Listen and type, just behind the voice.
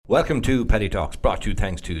Welcome to Paddy Talks, brought to you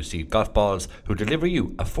thanks to Seed Golf Balls, who deliver you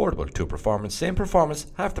affordable to performance, same performance,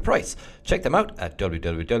 half the price. Check them out at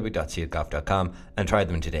www.seedgolf.com and try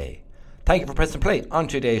them today. Thank you for pressing play. On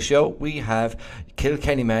today's show, we have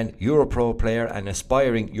Kilkenny man, Europro player and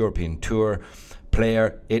aspiring European Tour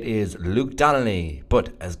player. It is Luke Donnelly. But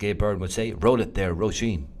as Gabe Byrne would say, roll it there,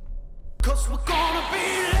 Roisin.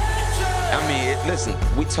 Listen,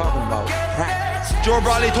 we talking about practice. Joe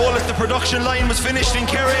Bradley told us the production line was finished in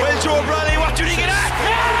Kerry. Well, Joe Bradley, what do you think of that?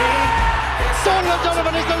 Donald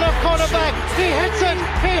Donovan is the left corner back. He hits it.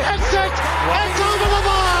 It's over the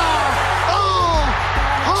bar. Oh,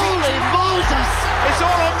 holy Moses. It's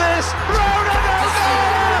all on this. Round and over.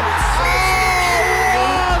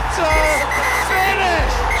 Oh, what a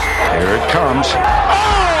finish. Here it comes.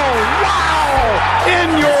 Oh, wow.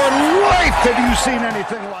 In your life have you seen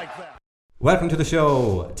anything like that? Welcome to the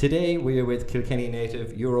show. Today we are with Kilkenny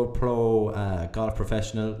native, Europro golf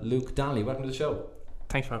professional Luke Donnelly. Welcome to the show.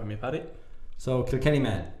 Thanks for having me, Paddy. So, Kilkenny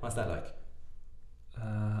man, what's that like?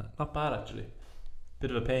 Not bad actually. Bit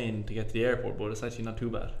of a pain to get to the airport, but it's actually not too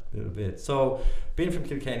bad. A little bit. So, being from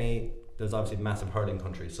Kilkenny, there's obviously massive hurling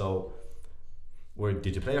country. So,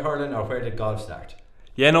 did you play hurling or where did golf start?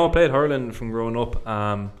 Yeah, no, I played hurling from growing up.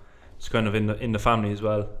 It's kind of in the family as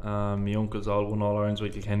well. My uncles all won All Irelands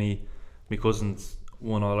with Kilkenny. My cousins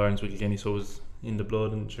won All Irelands with Kilkenny, so it was in the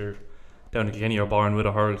blood, and sure, down in Kilkenny you're born with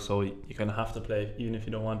a hurl, so you kind of have to play even if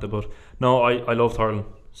you don't want to. But no, I loved hurling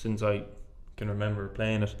since I can remember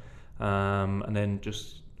playing it, and then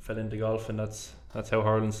just fell into golf, and that's how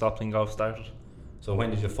hurling stopped and golf started. So when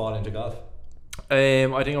did you fall into golf? I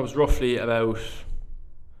think I was roughly about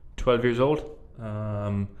 12 years old.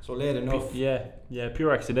 So late enough. Yeah,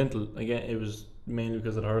 pure accidental. Again, it was mainly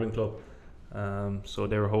because of the hurling club. So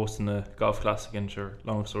they were hosting a golf classic, and sure,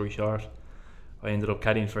 long story short, I ended up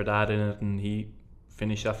caddying for Dad in it, and he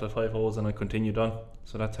finished after 5 holes and I continued on.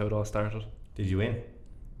 So that's how it all started. Did you win?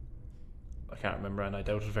 I can't remember, and I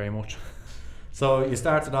doubt it very much. So you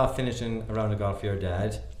started off finishing around the golf for your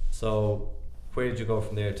dad. So where did you go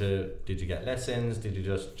from there did you get lessons? Did you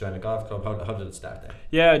just join a golf club? How did it start there?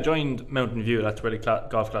 Yeah, I joined Mountain View. That's where the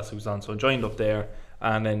golf classic was on. So I joined up there,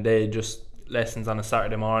 and then they just lessons on a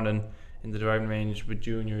Saturday morning in the driving range with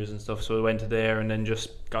juniors and stuff. So I went to there and then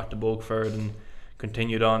just got the bug for it and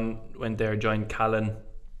continued on. Went there, joined Callan.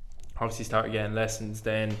 Obviously started getting lessons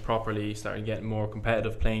then properly, started getting more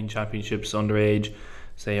competitive, playing championships underage,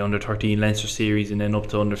 say under 13 Leinster series, and then up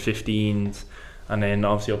to under 15s, and then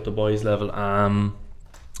obviously up to boys level. And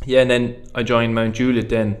then I joined Mount Juliet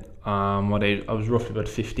then. What age? I was roughly about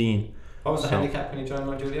 15. What was the handicap when you joined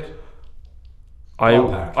Mount Juliet?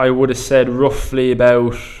 I would have said roughly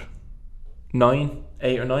about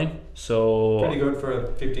 8 or 9. So pretty good for a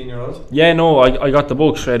 15-year-old. Yeah, no, I got the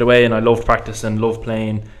bug straight away, and I loved practice and loved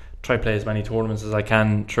playing. Try play as many tournaments as I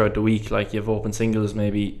can throughout the week. Like, you have open singles,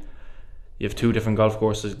 maybe you have 2 different golf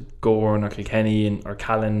courses, Gowran or Kilkenny or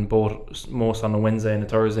Callan, both most on a Wednesday and a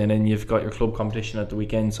Thursday, and then you've got your club competition at the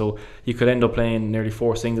weekend. So you could end up playing nearly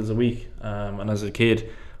 4 singles a week. And as a kid,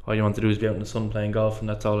 all you want to do is be out in the sun playing golf, and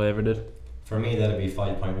that's all I ever did. For me, that'd be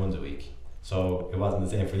 5.1s a week. So it wasn't the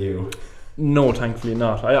same for you. No, thankfully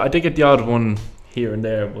not. I did get the odd one here and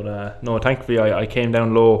there, but no, thankfully I came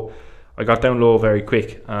down low. I got down low very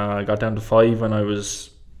quick. I got down to 5 when I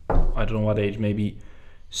was, I don't know what age, maybe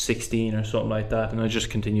 16 or something like that, and I just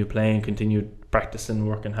continued playing, continued practicing,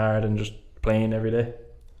 working hard, and just playing every day.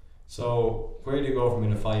 So where do you go from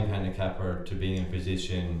being a 5 handicapper to being in a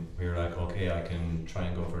position where you're like, okay, I can try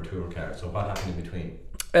and go for a tour card? So what happened in between?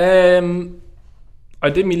 I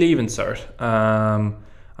did my leaving cert,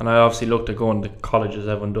 and I obviously looked at going to college as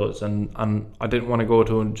everyone does, and I didn't want to go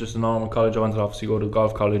to just a normal college. I wanted to obviously go to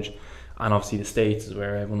golf college, and obviously the States is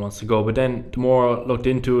where everyone wants to go. But then the more I looked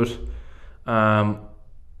into it, I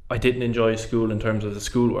didn't enjoy school in terms of the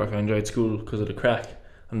schoolwork. I enjoyed school because of the crack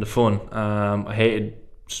and the fun. I hated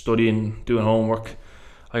studying, doing homework.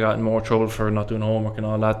 I got in more trouble for not doing homework and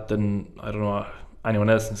all that than, I don't know, anyone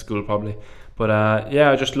else in school probably. But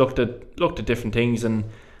I just looked at different things, and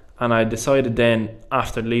I decided then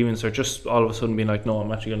after leaving, so just all of a sudden being like, no,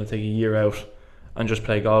 I'm actually going to take a year out and just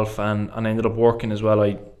play golf, and I ended up working as well.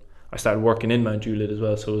 I started working in Mount Juliet as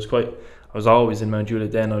well, so it was I was always in Mount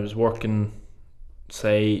Juliet then. I was working,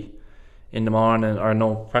 say, in the morning, or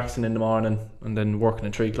no, practicing in the morning, and then working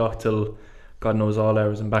at 3 o'clock till God knows all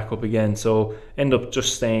hours, and back up again. So end up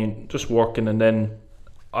just working, and then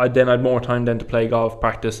I had more time then to play golf,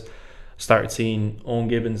 practice. Started seeing Owen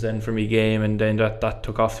Gibbons then for me game, and then that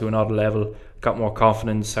took off to another level. Got more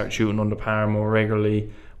confidence, started shooting under par more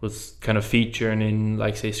regularly, was kind of featuring in,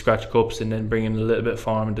 like, say, scratch cups, and then bringing a little bit of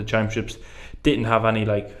form into championships. didn't have any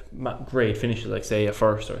like great finishes, like say a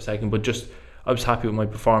first or a second, but just I was happy with my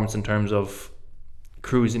performance in terms of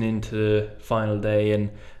cruising into the final day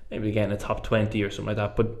and maybe getting a top 20 or something like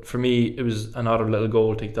that. But for me, it was another little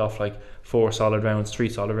goal ticked off, like 3 solid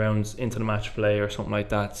rounds into the match play or something like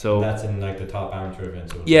that. So And that's in like the top amateur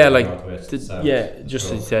events. So yeah, like Northwest, the, South, yeah,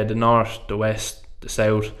 just as you said, the north, the west, the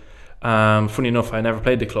south. Funny enough, I never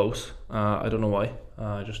played the close. I don't know why.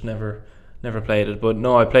 I just never played it. But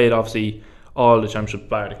no, I played obviously all the championship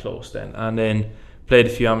bar the close then, and then played a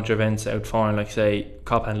few amateur events out foreign, like say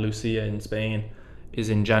Copa Andalucía in Spain is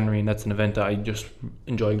in January, and that's an event that I just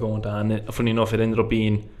enjoy going to. And funny enough, it ended up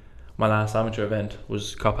being my last amateur event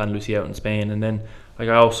was Copa Andalucía out in Spain, and then like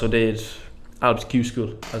I also did Alps Q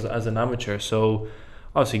School as an amateur. So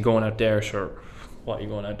obviously going out there, sure, what are you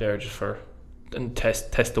going out there just for? And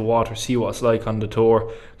test the water, see what it's like on the tour.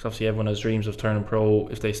 Because obviously everyone has dreams of turning pro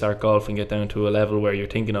if they start golf and get down to a level where you're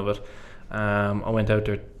thinking of it. I went out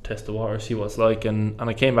there to test the water, see what it's like, and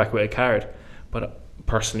I came back with a card. But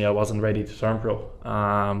personally, I wasn't ready to turn pro.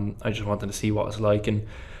 I just wanted to see what it's like, and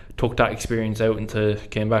took that experience out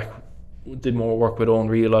came back, did more work with Owen,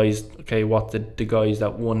 realised, okay, what did the guys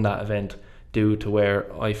that won that event do to where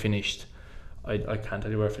I finished. I can't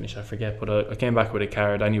tell you where I finished, I forget, but I came back with a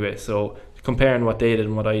card anyway. So comparing what they did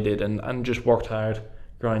and what I did, and just worked hard,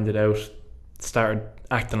 grinded out, started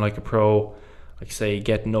acting like a pro, like say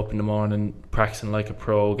getting up in the morning, practicing like a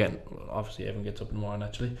pro, obviously everyone gets up in the morning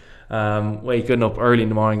actually, waking up early in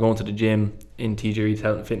the morning, going to the gym in TJ Reid's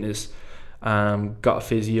Health and Fitness, got a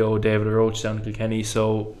physio, David Roach down in Kilkenny,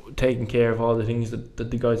 so taking care of all the things that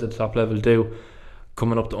the guys at the top level do.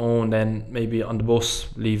 Coming up to Owen, then maybe on the bus,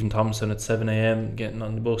 leaving Thompson at 7 a.m, getting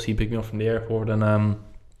on the bus, he picked me up from the airport, and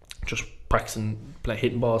just practicing,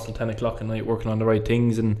 hitting balls till 10 o'clock at night, working on the right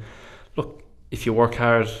things. And look, if you work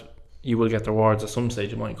hard, you will get the rewards at some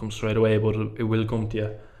stage. It might come straight away, but it will come to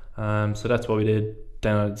you. So that's what we did.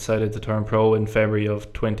 Then I decided to turn pro in February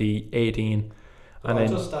of 2018. And I'll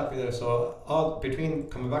just stop you there. So all between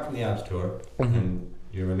coming back from the Alps tour, and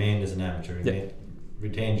you remained as an amateur,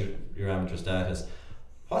 retained your amateur status.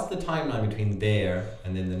 What's the timeline between there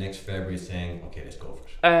and then the next February saying, okay, let's go for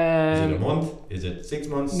it? Is it a month? Is it 6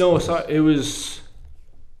 months? No, so it was.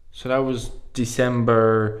 So that was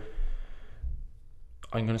December.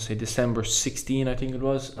 I'm going to say December 16, I think it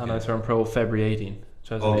was, and I turned pro February 18,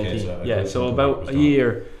 2018. Okay, so about a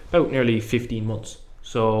year, about nearly 15 months.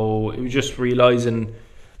 So it was just realising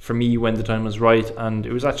for me when the time was right, and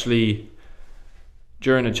it was actually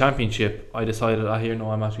during the championship I decided,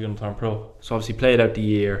 I'm actually going to turn pro. So obviously played out the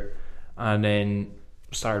year, and then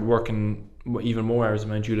started working even more hours at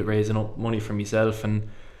Mount Juliet, raising up money for myself, and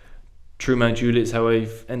through Mount Juliet is how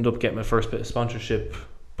I've ended up getting my first bit of sponsorship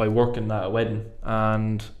by working at a wedding,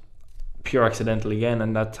 and pure accidental again,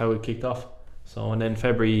 and that's how it kicked off. So and then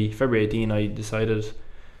February 18 I decided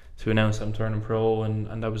to announce I'm turning pro,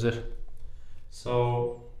 and that was it.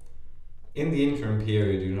 So in the interim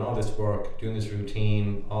period, doing all this work, doing this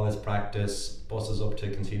routine, all this practice, buses up to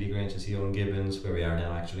Concedie Grange to see Owen Gibbons, where we are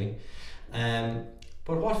now actually.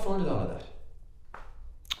 But what funded all of that?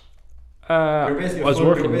 You're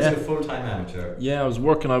basically a full-time amateur. Yeah, I was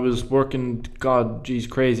working,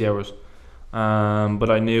 crazy hours. But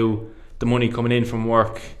I knew the money coming in from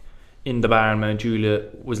work in the bar in Mount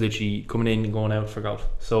Juliet was literally coming in and going out for golf.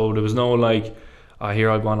 So there was no here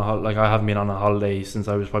I go on a holiday. Like, I haven't been on a holiday since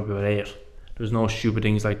I was probably about 8. There was no stupid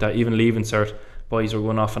things like that. Even leaving cert, boys were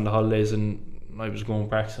going off on the holidays, and I was going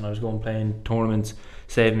practicing. I was going playing tournaments,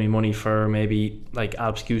 saving me money for maybe like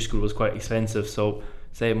Alps Q School was quite expensive, so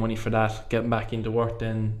save money for that, getting back into work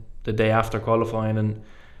then the day after qualifying, and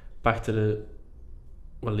back to the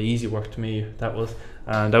easy work to me. That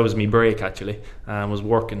was me break actually. Was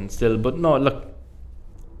working still, but no, look,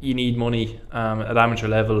 you need money. At amateur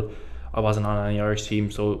level, I wasn't on any Irish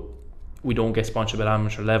team, so we don't get sponsored at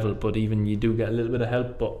amateur level, but even you do get a little bit of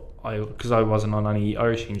help. But because I wasn't on any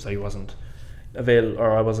Irish teams, I wasn't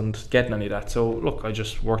I wasn't getting any of that. So look, I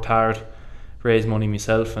just worked hard, raised money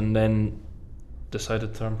myself, and then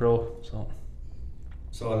decided to turn pro.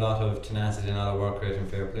 So a lot of tenacity and a lot of work rate, and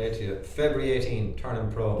fair play to you. February 18,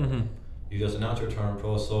 turning pro. You just announced your turn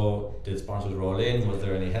pro, so did sponsors roll in? Was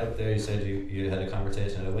there any help there? You said you had a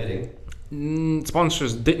conversation at a wedding.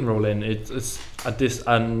 Sponsors didn't roll in. It's at this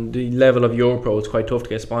and the level of Europro, it's quite tough to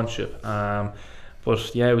get sponsorship.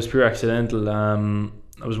 But yeah, it was pure accidental.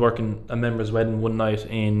 I was working a member's wedding one night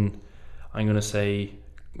in, I'm going to say,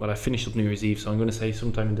 I finished up New Year's Eve, so I'm going to say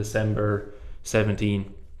sometime in December 17.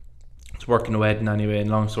 I was working a wedding anyway,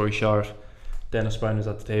 and long story short, Dennis Brown was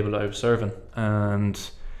at the table that I was serving, and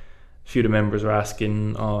a few of the members were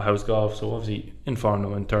asking, how's golf? So obviously informed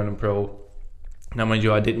them and turning pro. Now, mind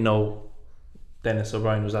you, I didn't know Dennis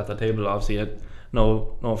O'Brien was at the table. Obviously,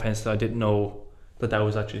 no offence, I didn't know that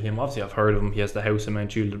was actually him. Obviously, I've heard of him. He has the house in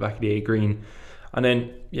Mount Juliet, the back of the A Green. And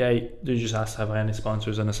then, they just asked, have I any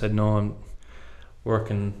sponsors? And I said, no, I'm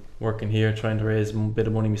working here, trying to raise a bit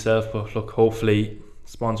of money myself. But look, hopefully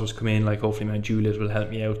sponsors come in, like hopefully Mount Juliet will help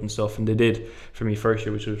me out and stuff. And they did for me first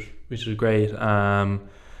year, which was great.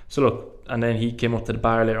 So look, and then he came up to the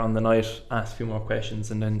bar later on the night, asked a few more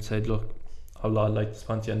questions, and then said, look, I'd like to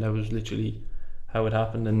sponsor you. And that was literally how it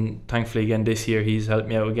happened. And thankfully again this year he's helped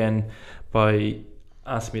me out again by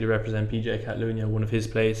asking me to represent PJ Catalunya, one of his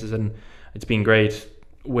places, and it's been great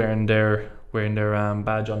wearing their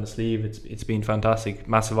badge on the sleeve. It's been fantastic,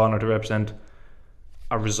 massive honour to represent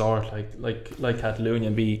a resort like Catalunya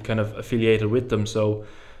and be kind of affiliated with them. So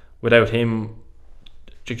without him,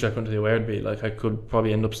 Jigsaw couldn't be where it'd be. Like, I could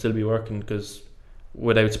probably end up still be working, because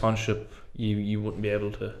without sponsorship you wouldn't be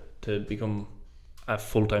able to become a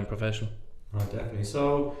full-time professional. Right, definitely.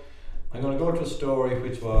 So I'm going to go to a story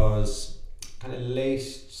which was kind of late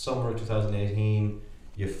summer of 2018.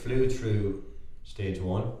 You flew through stage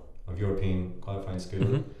 1 of European qualifying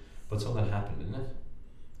school, but something happened, didn't it?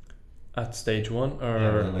 At stage 1, or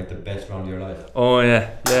yeah, like the best round of your life. Oh yeah,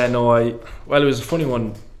 no, it was a funny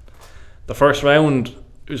one. The first round,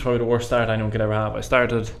 it was probably the worst start anyone could ever have. I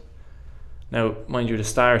started, now mind you, the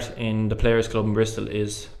start in the Players Club in Bristol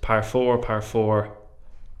is par 4, par 4,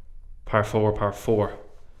 par 4, par 4,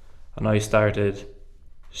 and I started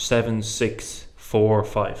 7, 6, 4,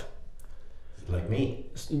 5. Like me.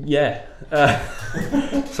 Yeah.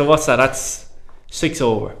 So what's that? That's 6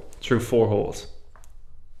 over through 4 holes.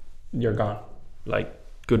 You're gone. Like,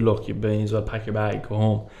 good luck. You may as well pack your bag, go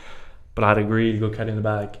home. But I had a really good caddy in the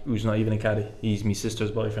bag, who's not even a caddy. He's my sister's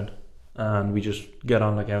boyfriend, and we just get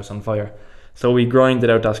on like a house on fire. So we grinded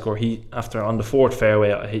out that score. After on the 4th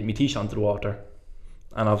fairway, I hit my tee shot into the water,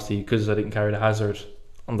 and obviously because I didn't carry the hazard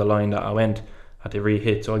on the line that I went, I had to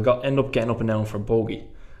re-hit. So I end up getting up and down for bogey,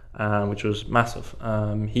 which was massive.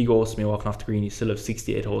 He goes to me walking off the green. He still has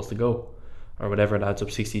 68 holes to go, or whatever it adds up,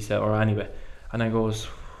 67 or anyway. And I goes,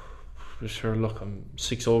 sure, look, I'm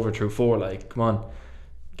 6 over through 4. Like, come on,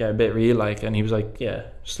 get a bit real. Like, and he was like, yeah,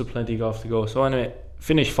 still plenty of golf to go. So anyway,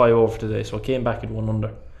 finished 5 over today. So I came back at 1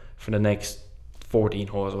 under for the next 14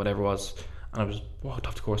 holes or whatever it was, and I was walked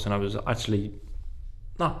off the course, and I was actually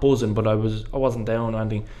not buzzing, but I wasn't down or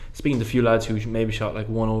anything. Speaking to a few lads who maybe shot like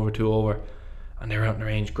 1 over, 2 over, and they were out in the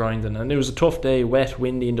range grinding, and it was a tough day, wet,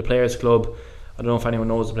 windy in the Players Club. I don't know if anyone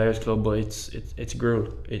knows the Players Club, but it's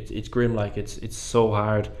gruel. It's grim. Like, it's so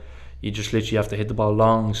hard. You just literally have to hit the ball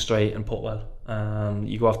long, straight, and putt well.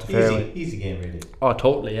 You go off the fairway. Easy game, really. Oh,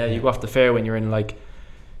 totally. Yeah, you go off the fairway when you're in like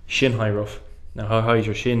shin high rough. Now, how high is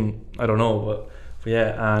your shin? I don't know, but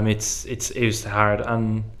yeah, it was hard.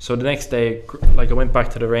 And so the next day, like, I went back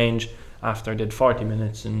to the range after I did 40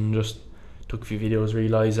 minutes and just took a few videos.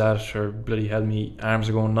 Realised that, or bloody hell, me arms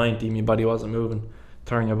are going 90, my body wasn't moving.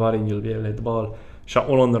 Turn your body and you'll be able to hit the ball. Shot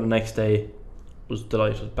 1 under the next day. Was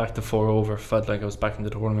delighted. Back to 4 over. Felt like I was back in the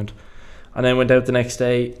tournament. And then went out the next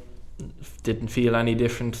day. Didn't feel any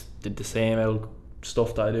different. Did the same old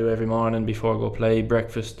stuff that I do every morning before I go play.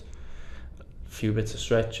 Breakfast, a few bits of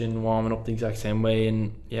stretching, warming up the exact same way,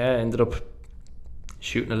 and yeah, ended up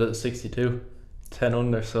shooting a little 62, 10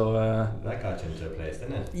 under. So that got you into a place,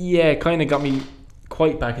 didn't it? Yeah, it kind of got me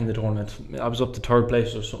quite back in the tournament. I was up to 3rd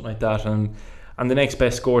place or something like that, and the next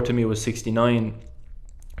best score to me was 69,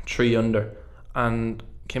 3 under, and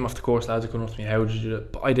came off the course. Lads are coming up to me, how did you do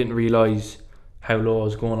it? But I didn't realise how low I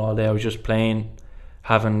was going all day. I was just playing,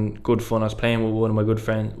 having good fun. I was playing with one of my good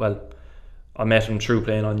friends. Well, I met him through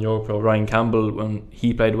playing on Europro, Ryan Campbell. When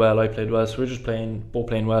he played well, I played well, so we were just both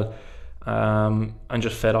playing well, and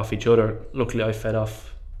just fed off each other. Luckily I fed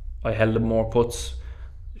off. I held up more putts,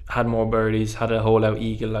 had more birdies, had a hole out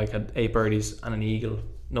eagle, like had 8 birdies and an eagle,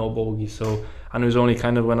 no bogeys. So, and it was only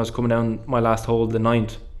kind of when I was coming down my last hole, the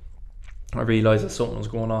 9th, I realised that something was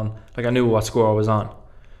going on. Like, I knew what score I was on,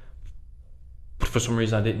 but for some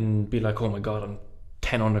reason I didn't be like, oh my god, I'm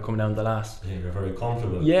 10 under coming down the last. Yeah, you're very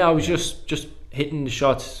comfortable. Yeah, I was just hitting the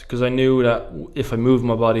shots, because I knew that if I move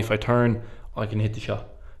my body, if I turn, I can hit the shot.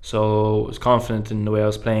 So I was confident in the way I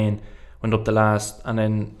was playing. Went up the last, and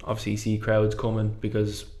then obviously you see crowds coming,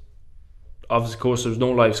 because obviously, of course, there was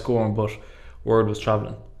no live scoring, but word was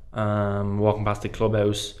travelling. Walking past the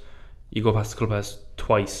clubhouse, you go past the clubhouse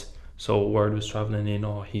twice, so word was travelling in,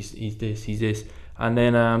 oh, he's this. And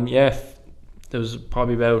then there was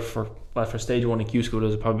probably about, for stage 1 in Q School, there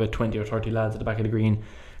was probably about 20 or 30 lads at the back of the green.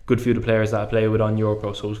 Good few of the players that I play with on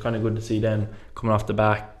Europro, so it was kind of good to see them coming off the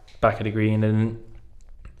back of the green. And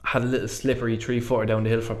had a little slippery 3-footer down the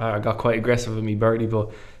hill for par. I got quite aggressive with me birdie,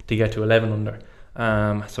 but to get to 11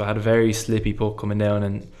 under. So I had a very slippy putt coming down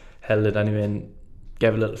and held it anyway and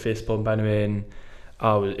gave a little fist bump anyway. And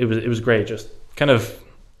it was great, just kind of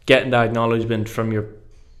getting that acknowledgement from your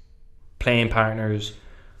playing partners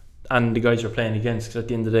and the guys you're playing against, because at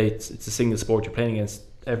the end of the day it's a single sport. You're playing against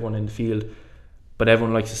everyone in the field, but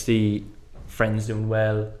everyone likes to see friends doing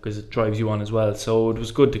well because it drives you on as well. So it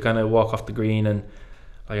was good to kind of walk off the green, and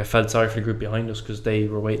like I felt sorry for the group behind us because they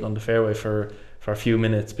were waiting on the fairway for a few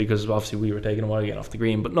minutes, because obviously we were taking a while to get off the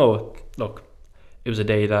green. But no, look, it was a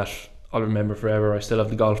day that I'll remember forever. I still have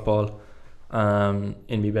the golf ball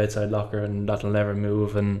in my bedside locker, and that'll never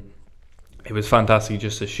move. And it was fantastic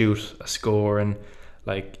just to shoot a score, and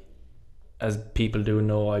like, as people do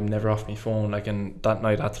know, I'm never off my phone. Like, and that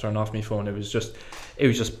night I had to turn off my phone. It was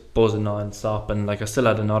just buzzing non-stop, and like I still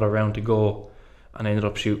had another round to go, and I ended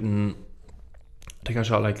up shooting, I think I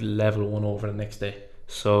shot like level 1 over the next day.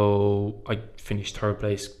 So I finished 3rd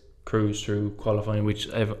place, cruised through qualifying, which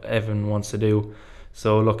Evan wants to do.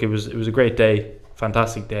 So look, it was a great day,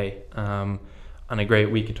 fantastic day, and a great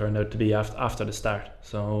week it turned out to be after the start.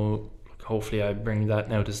 So hopefully I bring that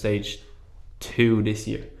now to stage 2 this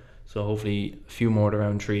year. So hopefully a few more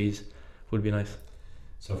around trees would be nice.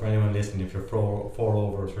 So for anyone listening, if you're 4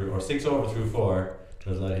 over through or 6 over through 4,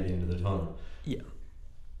 there's light at the end of the tunnel. Yeah.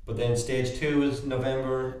 But then stage 2 was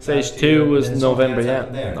November. Stage 2 was November, yeah.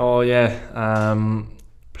 There. Oh yeah.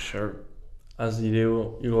 Sure. As you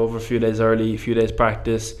do, you go over a few days early, a few days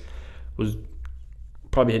practice. Was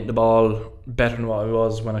probably hitting the ball better than what I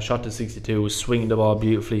was when I shot the 62. Was swinging the ball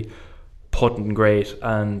beautifully, putting great,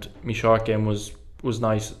 and my short game was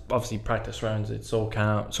nice. Obviously practice rounds, it's so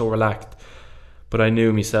calm, so relaxed, but I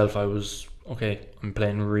knew myself, I was okay, I'm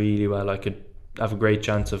playing really well, I could have a great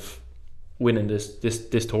chance of winning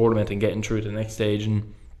this tournament and getting through to the next stage.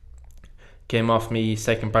 And came off me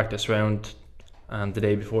second practice round, and the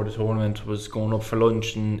day before the tournament was going up for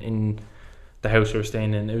lunch in the house we were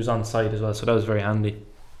staying in. It was on site as well, so that was very handy.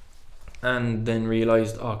 And then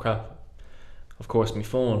realised, oh crap, of course my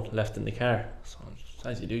phone left in the car. So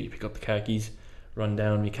as you do, you pick up the car keys, run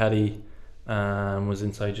down. My caddy was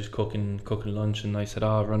inside just cooking lunch, and I said,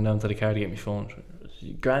 run down to the car to get my phone.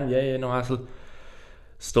 Grand, yeah, no hassle.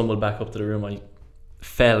 Stumbled back up to the room. I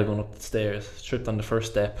fell going up the stairs, tripped on the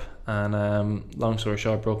first step, and long story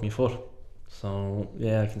short, broke my foot. So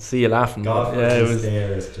yeah, I can see you laughing. It was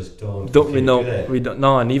stairs, just don't we don't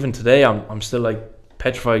know. And even today I'm still like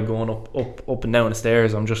petrified going up and down the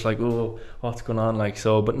stairs. I'm just like, oh, what's going on, like.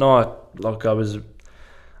 So but no, look, I was,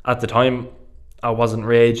 at the time, I wasn't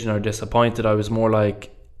raging or disappointed. I was more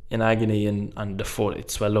like in agony, and the foot,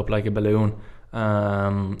 it swelled up like a balloon.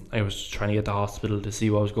 I was trying to get to the hospital to see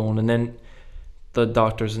what was going on, and then the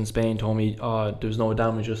doctors in Spain told me, there was no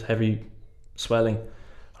damage, just heavy swelling.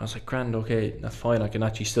 I was like, grand, okay, that's fine, I can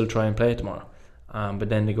actually still try and play tomorrow. But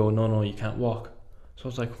then they go, no, you can't walk. So I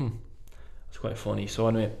was like, it's quite funny. So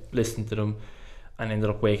anyway, listened to them, and ended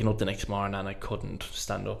up waking up the next morning, and I couldn't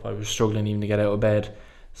stand up. I was struggling even to get out of bed.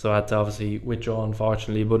 So I had to obviously withdraw,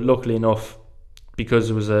 unfortunately. But luckily enough, because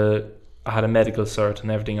I had a medical cert and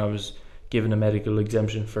everything, I was given a medical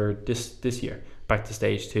exemption for this year, back to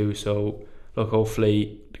stage 2. So look,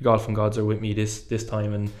 hopefully the golfing gods are with me this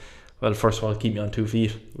time, and well, first of all, keep me on 2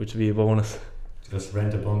 feet, which would be a bonus. Just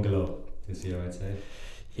rent a bungalow this year, I'd say.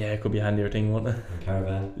 Yeah, it could be a handier thing, wouldn't it? A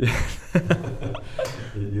caravan.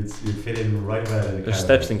 you'd fit in right well in a caravan. There's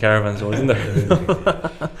steps in caravans, though, isn't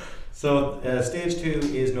there? So stage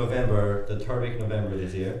 2 is November, the 3rd week of November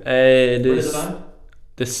this year. It When is is it on?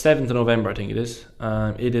 the 7th of November, I think it is.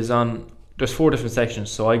 It is on. There's 4 different sections,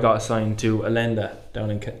 so I got assigned to Alenda down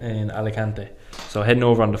in Alicante. So heading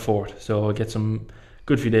over on the 4th, so I'll get some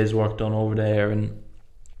good few days work done over there. And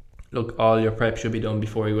look, all your prep should be done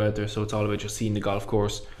before you go out there, so it's all about just seeing the golf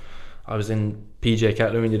course. I was in PJ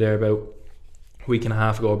Catalunya there about a week and a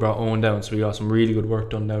half ago. I brought Owen down, so we got some really good work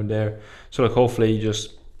done down there. So like, hopefully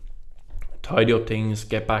just tidy up things,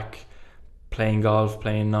 get back playing golf,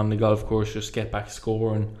 playing on the golf course, just get back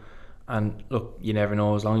scoring. And look, you never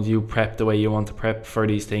know, as long as you prep the way you want to prep for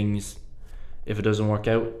these things, if it doesn't work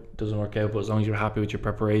out, it doesn't work out. But as long as you're happy with your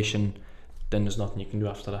preparation, then there's nothing you can do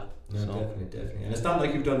after that. No, so. Definitely. And it's not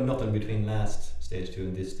like you've done nothing between last stage 2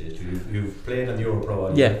 and this stage 2. You've played on Europro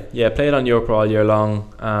all year. Yeah, played on Europro all year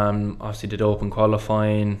long. Obviously did open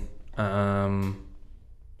qualifying. So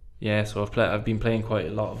I've been playing quite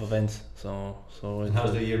a lot of events. So and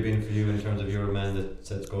how's the year been for you in terms of you're a man that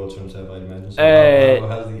sets goals for himself, I'd imagine? So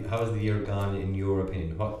how's the year gone in your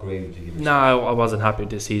opinion? What grade would you give it? No, I wasn't happy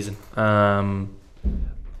with this season.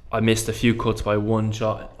 I missed a few cuts by one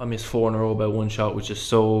shot. I missed 4 in a row by one shot, which is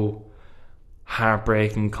so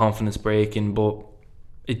heartbreaking, confidence breaking, but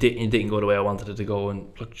it didn't go the way I wanted it to go.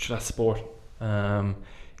 And look, that's sport.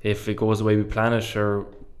 If it goes the way we plan it, sure,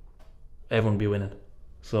 everyone will be winning.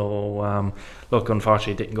 So look,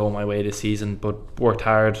 unfortunately it didn't go my way this season, but worked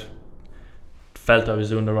hard, felt I was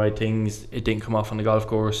doing the right things. It didn't come off on the golf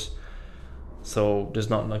course, so there's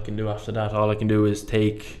nothing I can do after that. All I can do is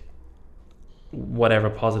take whatever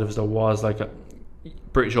positives there was. Like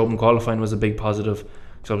British Open qualifying was a big positive,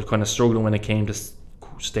 because I was kind of struggling when it came to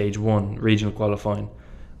stage 1 regional qualifying,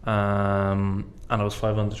 and I was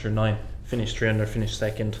 5 under through 9, finished 3 under, finished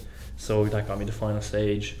second, so that got me to final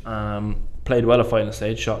stage. Played well at final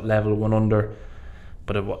stage, shot level 1 under,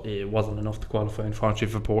 but it wasn't enough to qualify, unfortunately,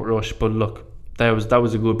 for Portrush. But look, that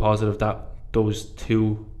was a good positive, that those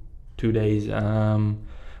two days.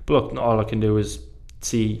 But look, all I can do is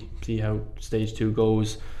see how stage 2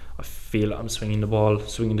 goes. I feel I'm swinging the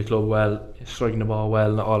club well, striking the ball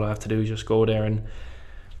well. All I have to do is just go there and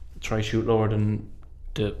try shoot lower than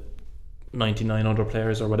the 99 other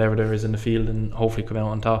players or whatever there is in the field, and hopefully come out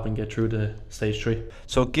on top and get through to stage 3.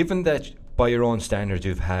 So given that by your own standards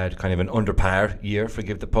you've had kind of an under par year,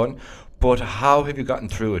 forgive the pun, but how have you gotten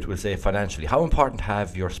through it, we'll say financially? How important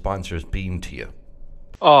have your sponsors been to you?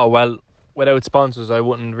 Oh, well, without sponsors I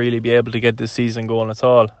wouldn't really be able to get this season going at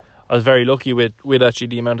all. I was very lucky with actually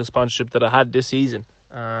the amount of sponsorship that I had this season.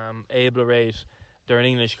 Able Rate, they're an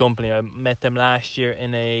English company. I met them last year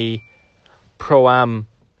in a Pro-Am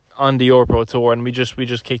on the Europro Tour, and we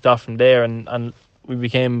just kicked off from there, and we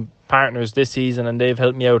became partners this season, and they've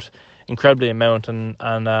helped me out incredibly amount, and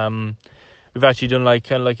we've actually done like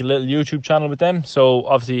a little YouTube channel with them, so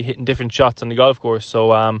obviously hitting different shots on the golf course.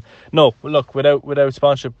 So no, look, without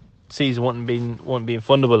sponsorship, season wouldn't been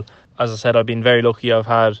fundable. As I said, I've been very lucky.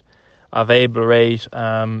 I've Able Rate,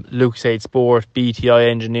 Lucasade Sport, BTI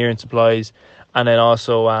Engineering Supplies, and then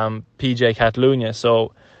also PJ Catalunya.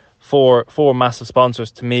 So four massive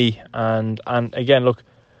sponsors to me, and again, look,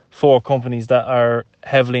 4 companies that are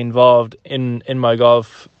heavily involved in my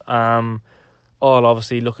golf, all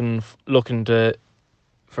obviously looking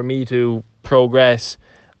for me to progress,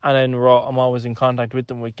 and then I'm always in contact with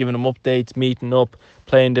them, with giving them updates, meeting up,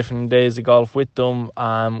 playing different days of golf with them,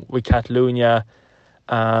 with Catalunya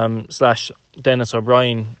 / Dennis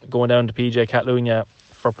O'Brien. Going down to PJ Catalunya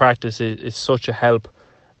for practice is such a help,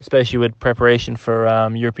 especially with preparation for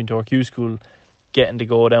European Tour Q School, getting to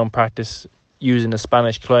go down practice using the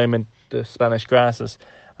Spanish climate, the Spanish grasses.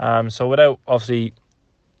 So without, obviously,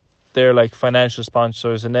 they're like financial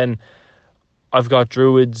sponsors. And then I've got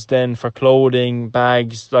Druids then for clothing,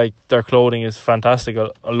 bags. Like, their clothing is fantastic.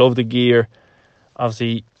 I love the gear.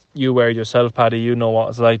 Obviously, you wear it yourself, Paddy, you know what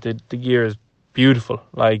it's like. The gear is beautiful.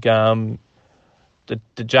 Like the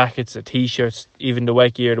jackets, the t-shirts, even the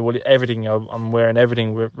wet gear, everything. I'm wearing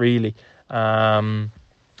everything really. And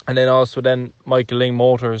then also then Michael Ling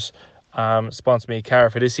Motors sponsored me a car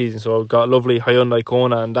for this season, so I've got a lovely Hyundai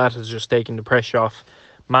Kona, and that has just taken the pressure off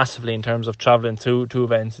massively in terms of travelling to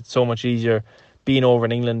events. It's so much easier being over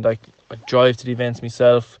in England. I drive to the events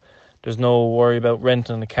myself. There's no worry about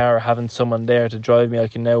renting a car or having someone there to drive me. I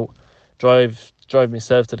can now drive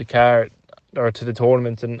myself to the car or to the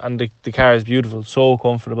tournament, and the car is beautiful, so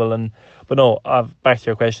comfortable. But no, back to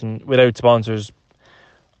your question, without sponsors,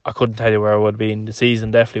 I couldn't tell you where I would have been. The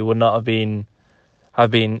season definitely would not have been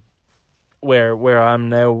where I am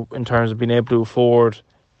now, in terms of being able to afford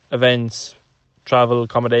events, travel,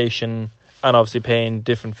 accommodation, and obviously paying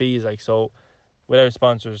different fees. Like, so without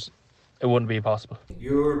sponsors, it wouldn't be possible.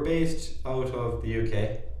 You're based out of the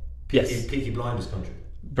UK. Yes. Peaky Blinders country.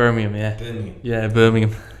 Birmingham, yeah. Birmingham. Yeah,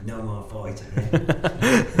 Birmingham. No more fighting.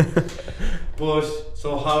 But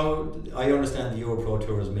so how, I understand the Europro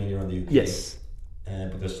Tour is mainly around the UK. Yes.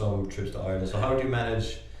 But there's some trips to Ireland. So how do you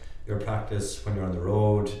manage your practice when you're on the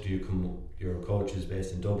road? Your coach is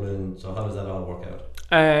based in Dublin, so how does that all work out?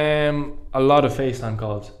 A lot of FaceTime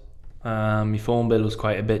calls. My phone bill was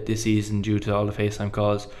quite a bit this season due to all the FaceTime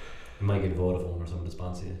calls. You might get Vodafone or something to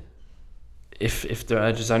sponsor you. If there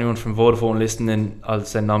is anyone from Vodafone listening, I'll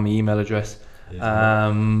send on my email address.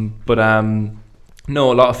 But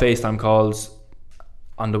no, a lot of FaceTime calls.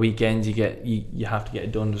 On the weekends, you have to get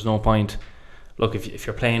it done. There's no point. Look, if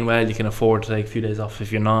you're playing well, you can afford to take a few days off.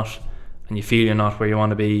 If you're not, and you feel you're not where you want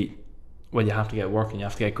to be, well, you have to get working. You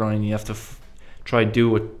have to get grinding. You have to try do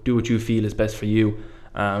what you feel is best for you.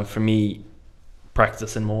 For me,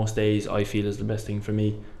 practicing most days I feel is the best thing for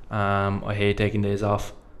me. I hate taking days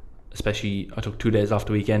off, especially I took 2 days off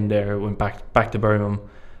the weekend there. Went back to Birmingham,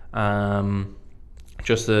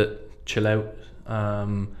 just to chill out.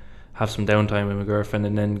 have some downtime with my girlfriend,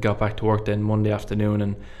 and then got back to work then Monday afternoon,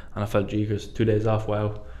 and I felt, gee, because 2 days off,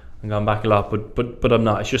 wow, I'm gone back a lot, but I'm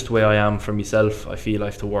not. It's just the way I am for myself. I feel I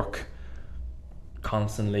have to work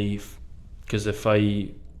constantly, because if I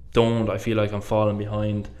don't, I feel like I'm falling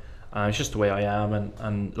behind. It's just the way I am,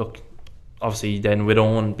 and look, obviously then with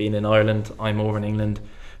Owen being in Ireland, I'm over in England.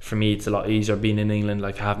 For me, it's a lot easier being in England,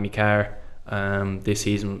 like having my car this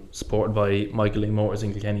season supported by Michael Lee Motors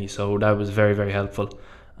in Kilkenny, so that was very, very helpful.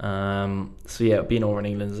 So yeah, being over in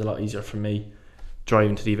England is a lot easier for me,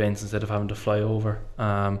 driving to the events instead of having to fly over.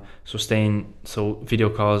 So video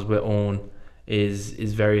calls with Owen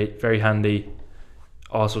is very, very handy.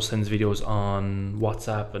 Also sends videos on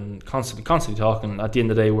WhatsApp and constantly talking. At the end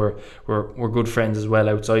of the day, we're good friends as well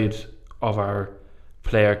outside of our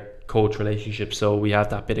player coach relationship, so we have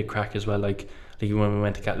that bit of crack as well. Like when we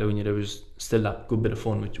went to Catalunya, there was still that good bit of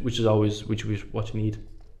fun, which is what you need.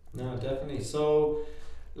 No, definitely. So,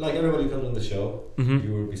 like everybody comes on the show,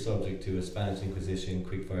 you will be subject to a Spanish Inquisition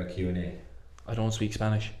quickfire Q&A. I don't speak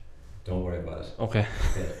Spanish. Don't worry about it. Okay.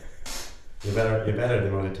 You're better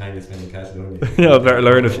than one time you spend in Catalonia. Yeah, I better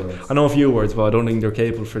learn it. I know a few words, but I don't think they're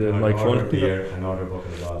capable for the microphone. Order beer and order a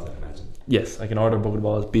bucket of balls, I imagine. Yes, I can order a bucket of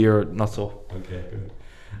balls. Beer, not so. Okay, good.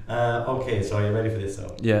 Okay, so are you ready for this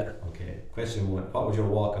though? Yeah. Okay. Question 1: what would your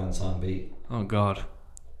walk-on song be? Oh God.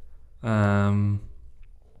 Don't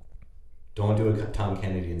do a Tom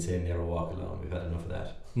Kennedy and say "Never Walk Alone." We've had enough of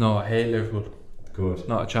that. No, I hate Liverpool. Good.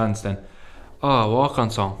 Not a chance then. Walk-on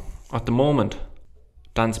song. At the moment,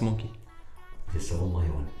 Dance Monkey. You stole my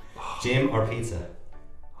one. Gym or pizza?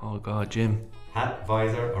 Oh God, Jim. Hat,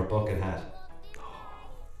 visor or bucket hat?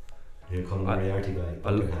 You're a culinary arty guy.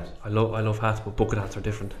 Bucket hat. I love hats, but bucket hats are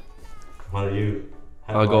different. What are you?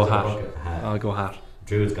 Hat, I'll go visor, hat. bucket hat. I'll go hat.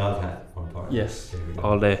 Drew's golf hat. One part. Yes, There we go.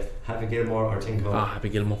 all day. Happy Gilmore or Tinko? Happy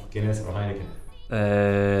Gilmore. Guinness or Heineken?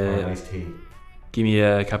 Or iced tea? Give me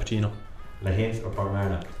a cappuccino. Lahint or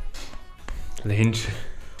Portmarnock? The hinge.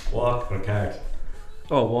 Walk or cart?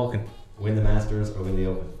 Oh, walking. Win the Masters or win the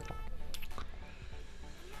Open?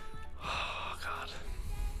 Oh God.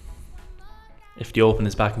 If the Open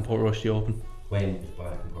is back in Portrush, the Open. When is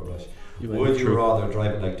back in Portrush? You Would you rather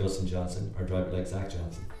drive it like Dustin Johnson or drive it like Zach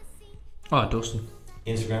Johnson? Dustin.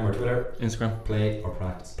 Instagram or Twitter? Instagram. Play or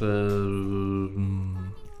practice?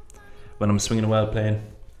 When I'm swinging a well, playing.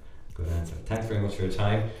 Good answer. Thanks very much for your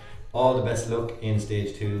time. All the best luck in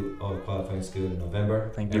stage 2 of qualifying school in November.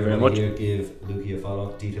 Thank you Everybody very much. Here, give Lukey a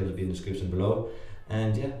follow. Details will be in the description below.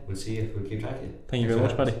 And yeah, we'll see you. We'll keep track of you. Thank you very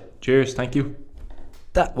much, buddy. Cheers. Thank you.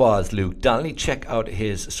 That was Luke Donnelly. Check out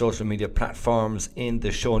his social media platforms in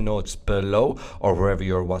the show notes below, or wherever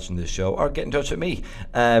you're watching this show, or get in touch with me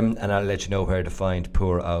and I'll let you know where to find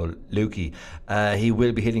poor old Lukey. He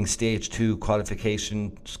will be hitting stage 2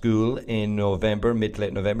 qualification school in November, mid to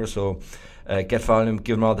late November, so get following him,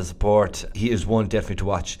 give him all the support. He is one definitely to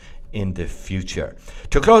watch in the future.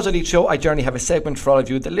 To close out each show, I generally have a segment for all of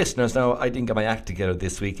you, the listeners. Now, I didn't get my act together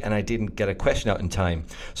this week and I didn't get a question out in time,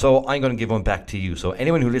 so I'm going to give one back to you. So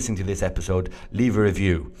anyone who listening to this episode, leave a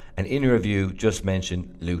review, and in your review just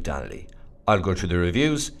mention Luke Donnelly. I'll go through the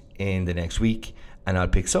reviews in the next week and I'll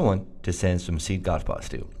pick someone to send some seed golf balls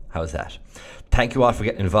to. How's that? Thank you all for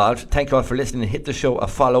getting involved. Thank you all for listening. Hit the show a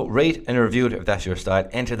follow, rate and review it if that's your style.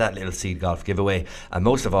 Enter that little seed golf giveaway, and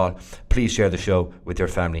most of all, please share the show with your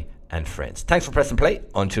family and friends. Thanks for pressing play.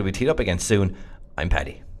 Until we tee up again soon, I'm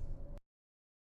Paddy.